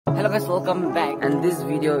Hello guys, welcome back. And this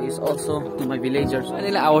video is also to my villagers.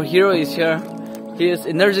 Finally, our hero is here. He is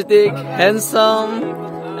energetic, handsome,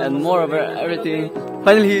 and more over everything.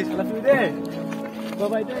 Finally, he is there.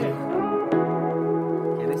 Bye-bye there.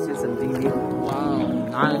 Can I say something new? Wow,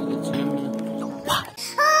 nice. It's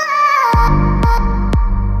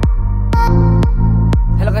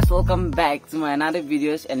Hello guys, welcome back to my another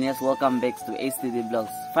videos, and yes, welcome back to HTD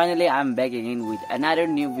Vlogs. Finally, I'm back again with another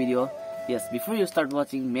new video. Yes, before you start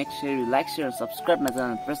watching, make sure you like, share, and subscribe my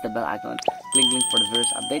channel and press the bell icon. Click link for the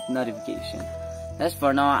first update notification. As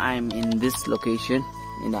for now, I'm in this location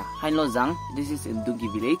in Hainlozang. This is in Dugi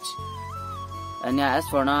village. And yeah, as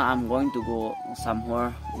for now, I'm going to go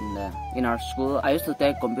somewhere in our school. I used to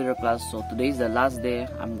take computer class, so today is the last day.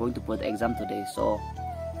 I'm going to put exam today, so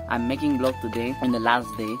I'm making vlog today in the last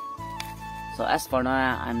day. So as for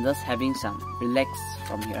now, I'm just having some relax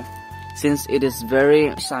from here. Since it is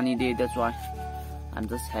very sunny day, that's why I'm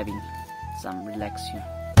just having some relax here.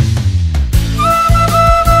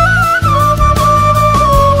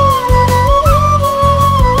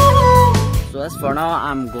 So as for now,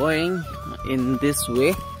 I'm going in this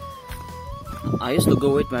way. I used to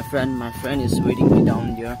go with my friend. My friend is waiting me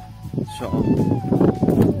down there. So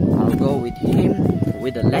I'll go with him,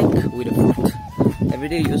 with a leg, with a foot. Every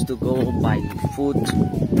day used to go by foot.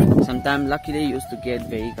 Sometimes luckily used to get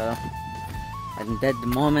vehicle. And that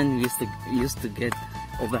moment used to get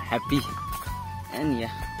over happy. And yeah,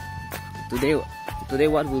 today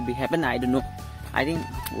what will be happen, I don't know. I think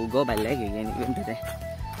we'll go by leg again even today.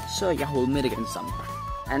 So yeah, we'll meet again somewhere.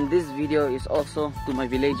 And this video is also to my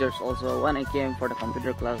villagers also. When I came for the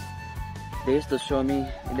computer class, they used to show me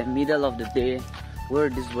in the middle of the day where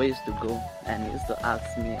this way used to go, and used to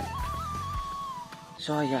ask me.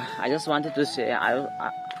 So yeah, I just wanted to say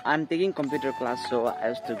I'm taking computer class, so I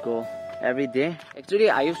used to go every day.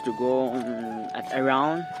 Actually, I used to go at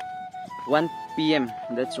around 1 PM.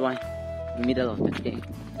 That's why middle of the day.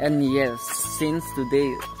 And yes, since today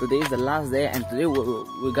is the last day, and today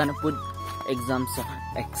we're gonna put exams. So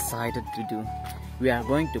I'm excited to do. We are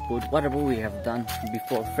going to put whatever we have done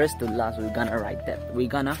before first to last. We're gonna write that. We're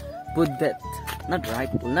gonna put that. Not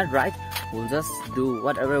write. We'll just do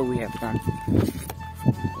whatever we have done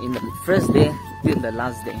in the first day till the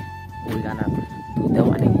last day. We're gonna do that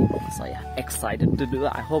one again. So yeah, excited to do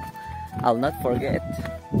it. I hope I'll not forget,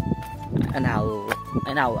 and I'll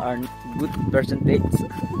earn good percentage.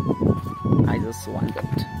 I just want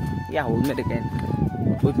that. Yeah, we'll meet again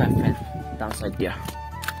with my friend downside there.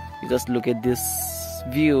 You just look at this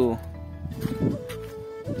view.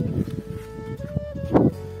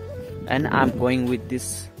 And I'm going with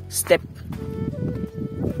this step.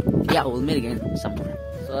 Yeah, we'll meet again somewhere.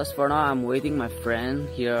 So as for now, I'm waiting my friend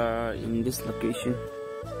here in this location.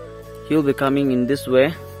 He'll be coming in this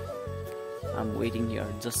way. I'm waiting here,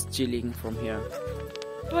 just chilling from here.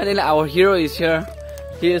 Finally, our hero is here.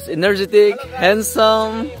 He is energetic,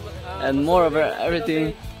 handsome, and more over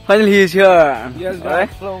everything. Finally, he is here. Yes, guys.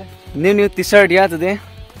 Hello. New t-shirt, yeah, today.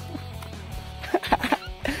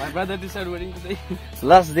 My brother t-shirt wearing today.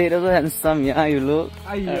 Last day, that's so handsome, yeah, you look.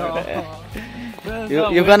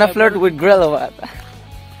 You're gonna flirt with girl or what?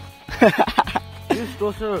 This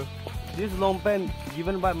trouser, this long pant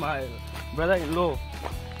given by my brother-in-law.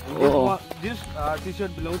 Oh. This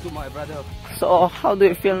t-shirt belongs to my brother. So how do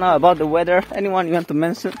you feel now about the weather? Anyone you want to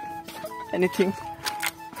mention? Anything?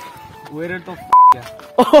 Weather to yeah.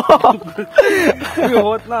 It's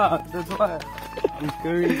hot lah. That's why I'm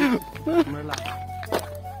carrying umbrella.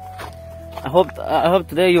 I hope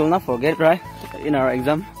today you'll not forget, right? In our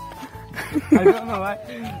exam. I don't know why.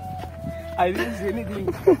 I didn't see anything.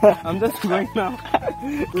 I'm just going now.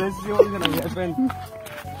 Let's see what's gonna happen.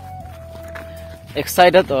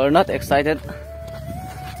 Excited or not excited?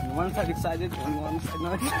 One side excited and one side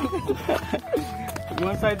not excited.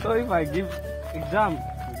 One side though, if I give exam,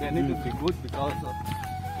 then it will be good because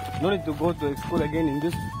no need to go to school again in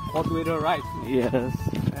this hot weather, right? Yes.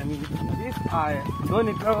 And if I don't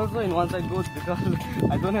need to also in one side good because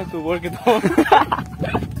I don't have to work at home.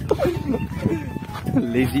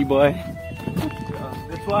 Lazy boy.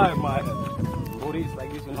 That's why my body is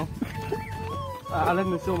like this, you know. Let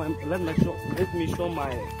me show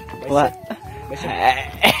my What?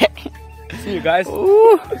 See you guys.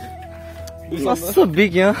 Ooh, that's so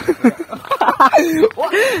big, yeah.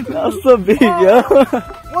 That's so big, yeah.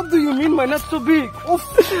 What do you mean by not so big? Oof.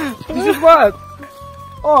 This is what?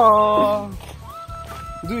 Oh.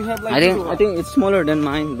 Do you have like? I think it's smaller than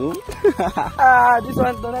mine, though. This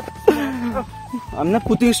one don't have. I'm not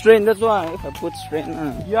putting strain. That's why if I put strain,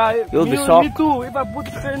 yeah, you'll be soft. Me too. If I put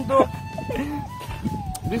strain, though.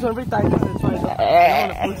 This one very tight. That's why I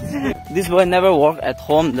don't want to put strain. This boy never work at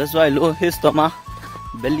home. That's why look his stomach,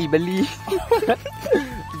 belly. Believe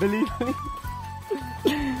me.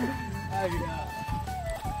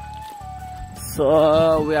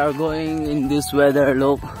 So we are going in this weather,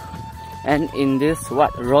 look, and in this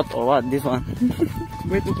what road or what this one?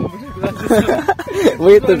 Way to computer class.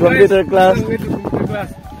 Way to computer class. Way to computer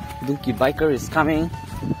class. Dunky biker is coming.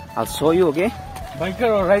 I'll show you, okay? Biker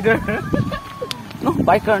or rider? No,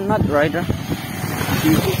 biker, not rider.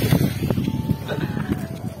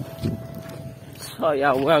 So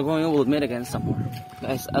yeah, we are going. We'll meet again somewhere,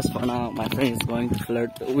 guys. As for now, my friend is going to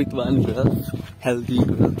flirt with one girl, healthy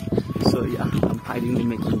girl. So yeah, I'm hiding and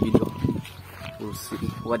making video. We'll see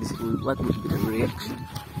what would be the reaction.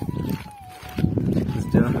 Is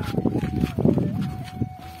there?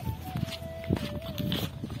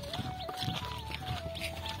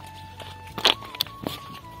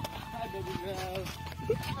 Hi baby girl.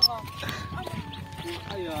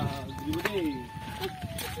 Good day.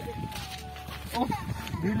 Oh,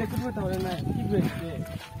 do you like it with our night? Keep it there.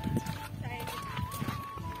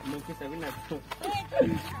 Okay, 7 nights.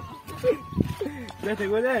 Let's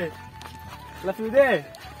go there. Love you there.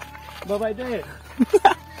 Bye bye there.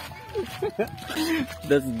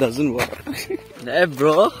 That doesn't work. Hey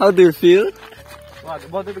bro, how do you feel? What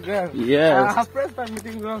about the girl? Yes. First time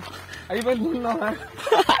meeting girl. I even don't know her.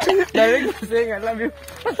 Directly saying I love you.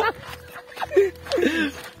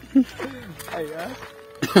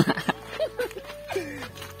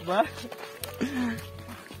 But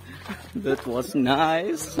That was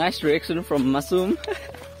nice. Nice reaction from Masum.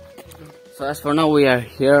 So as for now, we are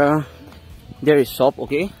here. There is shop,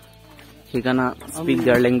 okay? He gonna speak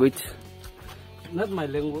their language. not my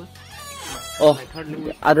language. Oh, My third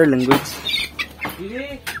language. other language.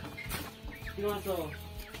 Didi, kimaso?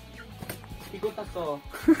 Ikotaso.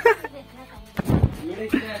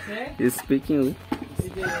 He's speaking.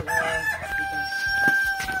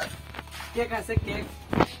 Cake ase cake.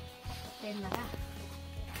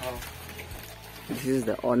 Oh. This is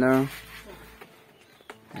the owner,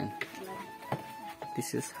 and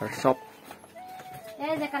this is her shop.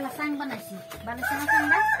 Didi, ko.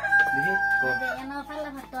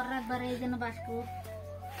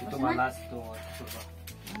 Ito malas to.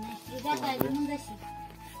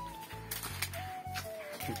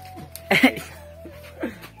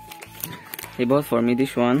 He bought for me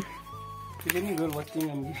this one. Feeling girl watching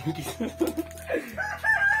and giving this.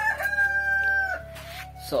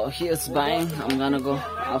 So he is buying. I'm gonna go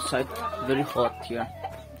outside. Very hot here.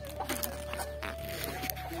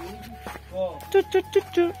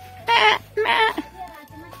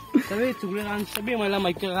 Sabi, tugulan. Sabi, malah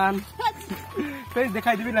may kiran. Pero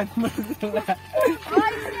dekay di bilang.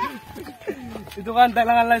 Itu kan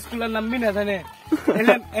talangan lah sekolah nambin ya sana.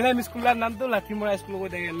 Elem sekolah nantu lah timur sekolah ko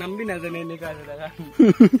dengan nambin ya sana ini kan.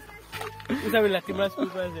 Isa bila timur sekolah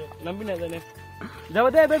ko aja nambin ya sana.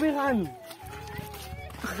 Jawab deh baby kan.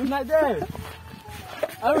 Good night deh.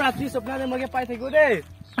 Ayo ratri sopna deh mage pai theko deh.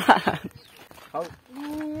 How?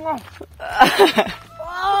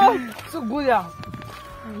 Oh, so good ya.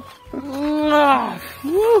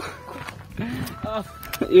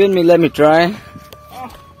 Even me, let me try.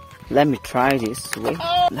 Let me try this way.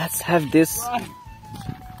 Let's have this.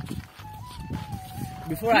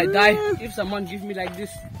 Before I die, if someone give me like this,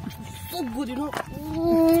 so good, you know.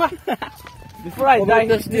 Before I die,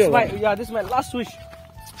 this is my last wish.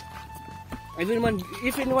 If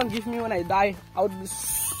anyone give me when I die, I would be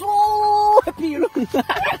so happy, you know.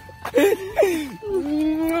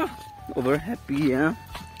 Over happy, yeah.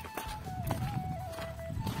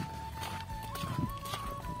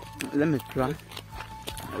 Let me try.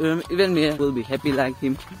 Even me will be happy like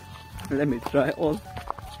him. Let me try all.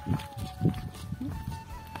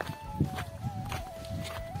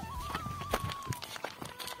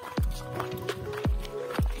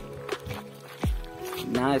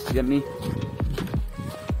 Nice, yummy.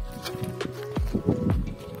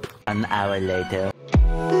 An hour later.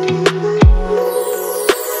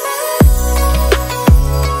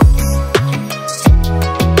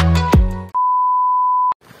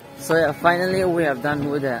 So yeah, finally we have done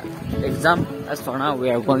with the exam. As for now, we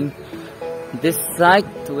are going this side.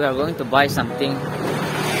 We are going to buy something.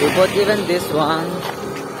 We bought even this one,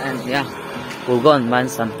 and yeah, we'll go and buy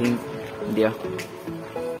something there.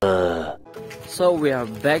 So we are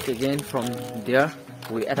back again from there.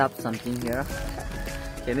 We add up something here.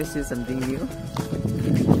 Can you see something new?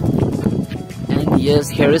 And yes,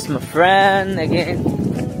 here is my friend again.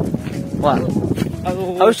 What?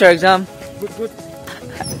 How's your exam? Good, good.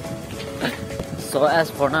 So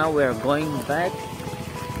as for now, we are going back.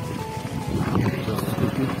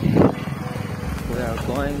 We are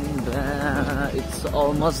going there. It's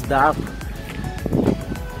almost dark.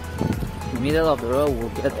 Middle of the road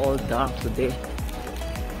will get all dark today,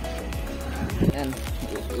 and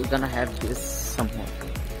we're gonna have this somewhere.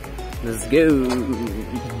 Let's go.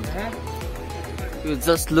 You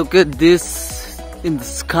just look at this in the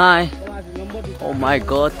sky. Oh my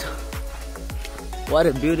god, what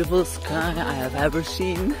a beautiful sky I have ever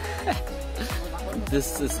seen.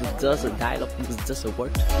 This is just a dialogue, this is just a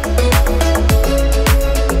word.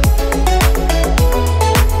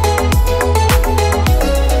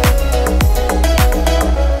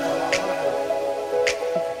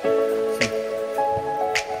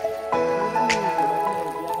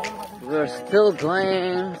 We're still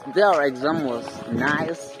going. Their exam was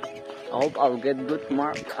nice. I hope I'll get good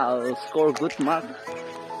mark. I'll score good mark.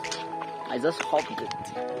 I just hope it.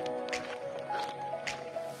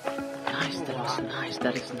 Nice, that is nice.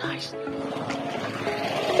 That is nice.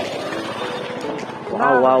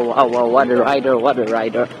 Wow, wow, wow, wow! What a rider! What a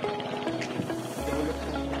rider!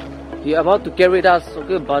 He about to carry us,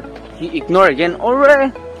 okay, but he ignored again.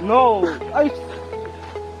 Alright. No, he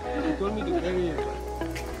told me to carry it.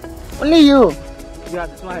 Only you. Yeah,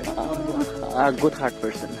 that's why. A good heart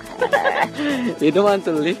person. You don't want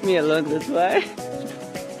to leave me alone, that's why.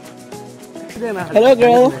 Hello,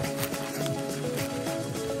 girl.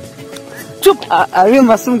 Chup, are you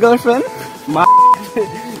Muslim girlfriend?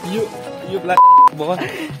 you black boy.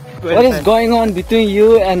 What is going on between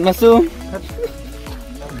you and Masum?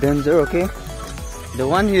 Danger, okay? The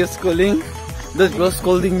one he is scolding, this girl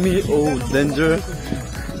scolding me. Oh, danger.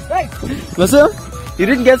 Hey, Masum, you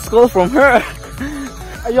didn't get scolded from her.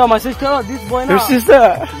 you're my sister. This boy now. Your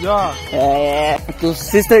sister. Yeah. To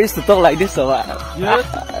sister is to talk like this, or what? Yes.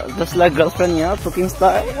 Just like girlfriend, yeah, talking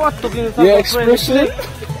style. What talking about? Your expression.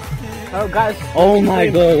 Oh, guys. Oh my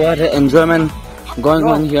god, what an enjoyment going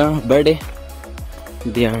on here. Birthday.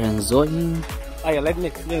 They are enjoying. Oh, yeah, let me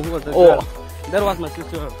explain who was that Oh. girl. That was my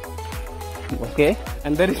sister. Okay.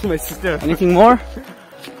 And that is my sister. Anything more?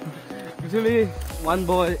 Actually, one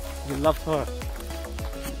boy, he loved her.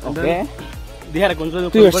 And Okay. then they had a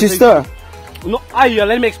conversation. To your sister. No, yeah,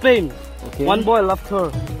 let me explain. Okay. One boy loved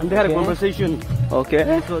her, and they had Okay. a conversation.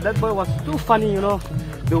 Okay. So that boy was too funny, you know.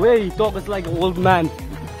 The way he talks is like an old man.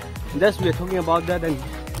 And that's we are talking about that and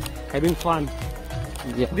having fun.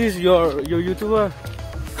 Yeah. This is your YouTuber.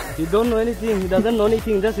 He don't know anything. He doesn't know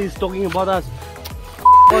anything. Just he's talking about us.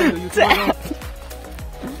 Oh, your YouTuber.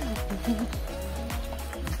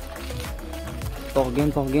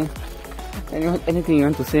 Talk again. Anything you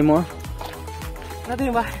want to say more?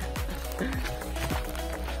 Nothing, bye.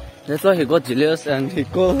 That's why he got jealous and he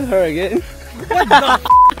called her again.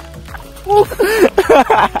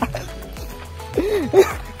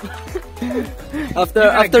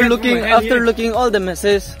 after looking all the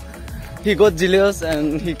messages, he got jealous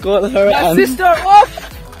and he called her My and sister off.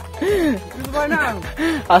 This boy now.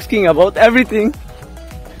 asking about everything.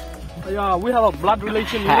 Yeah, we have a blood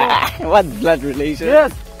relation, you know. What blood relation?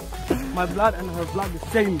 Yes. My blood and her blood is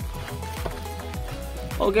same.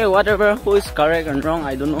 Okay, whatever. Who is correct and wrong,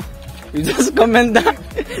 I don't know. You just comment that.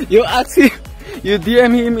 You ask him. You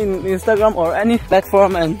DM him in Instagram or any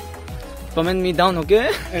platform and comment me down,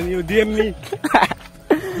 okay? And you DM me.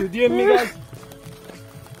 You DM me, guys.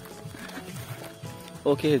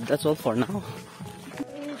 Okay, that's all for now.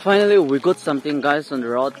 Finally, we got something, guys, on the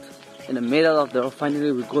road. In the middle of the road,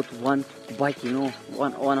 finally we got one bike, you know.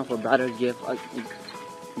 One of our brother gave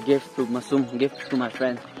to Masum, gave to my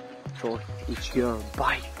friend. So it's your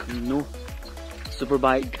bike, you know. Super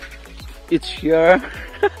bike. It's here.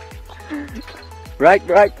 right.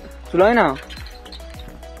 Sulai now.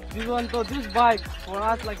 This one, so this bike for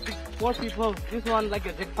us like 4 people. This one like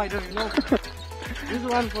a jet fighter, you know. This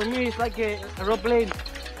one for me is like a aeroplane.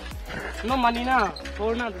 No money now.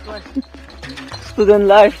 For now, that's why. Student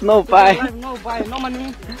life, no bike. Life, no buy, no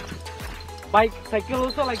money. Bike, cycle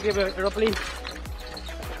also like a aeroplane.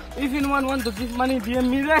 If anyone want to give money, DM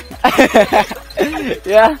me there.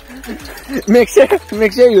 Yeah. Make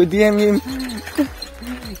sure you DM him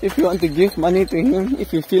if you want to give money to him.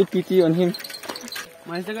 If you feel pity on him.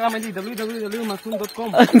 My Instagram ID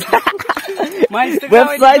www.masum.com. My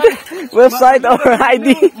Instagram website or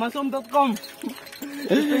ID. Masum.com.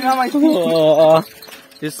 Instagram ID.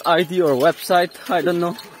 His ID or website, I don't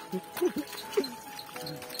know.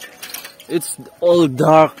 It's all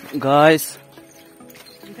dark, guys.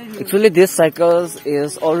 Actually, this cycle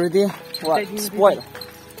is already spoiled.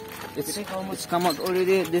 It's come out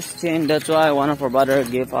already. This chain. That's why one of our brother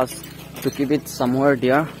gave us to keep it somewhere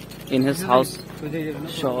there in his house.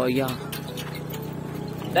 So yeah,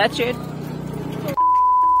 that's it.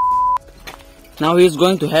 Now he's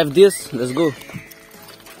going to have this. Let's go.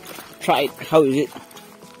 try it. How is it?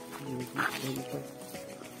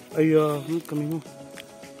 I'm coming home.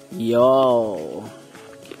 Yo,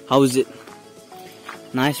 how is it?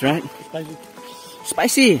 Nice, right? Spicy.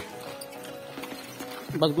 Spicy.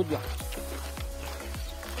 But good, yeah.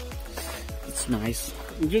 It's nice.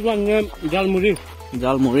 This one name dal muri.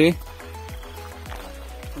 Dal muri.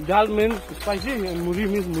 Dal means spicy and muri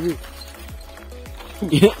means muri.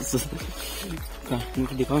 Yes.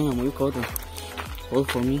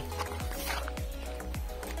 Hold for me.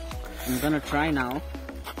 I'm gonna try now.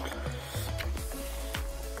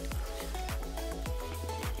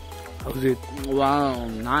 How's it? Wow,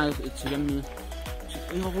 nice. It's yummy.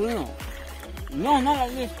 No, not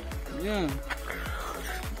like this. Yeah.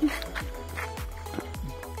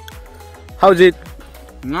 How's it?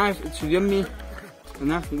 Nice. It's yummy.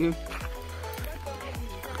 Nice again.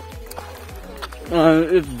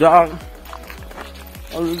 It's dark.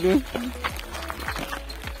 Again.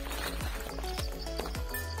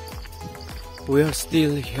 We are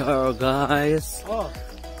still here, guys. Oh.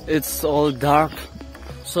 It's all dark.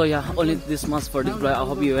 So yeah, only this much for this vlog. I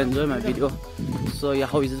hope you enjoy my video. So yeah,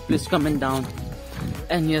 how is it? Please comment down.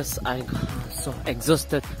 And yes, I got so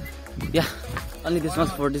exhausted. Yeah, only this much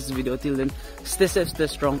for this video. Till then, stay safe, stay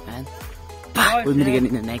strong, and bye. We'll meet again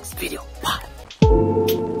in the next video.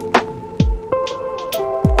 Bye.